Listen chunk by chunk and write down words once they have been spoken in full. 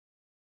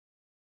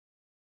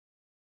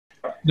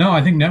No,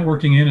 I think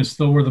networking in is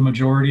still where the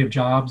majority of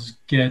jobs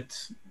get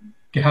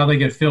how they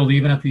get filled,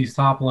 even at these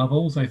top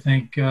levels. I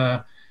think,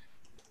 I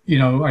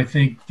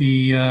think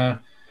the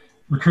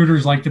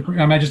recruiters like to, I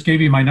mean, I just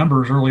gave you my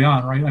numbers early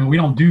on, right? I mean, we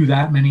don't do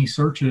that many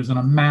searches in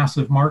a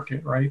massive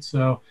market, right?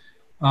 So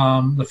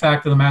the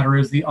fact of the matter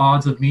is the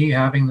odds of me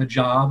having the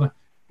job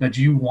that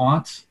you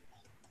want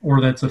or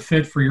that's a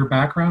fit for your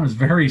background is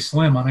very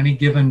slim on any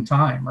given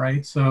time,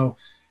 right? So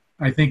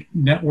I think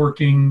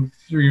networking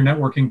through your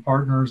networking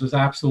partners is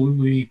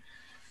absolutely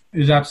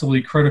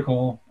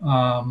critical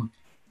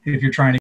if you're trying to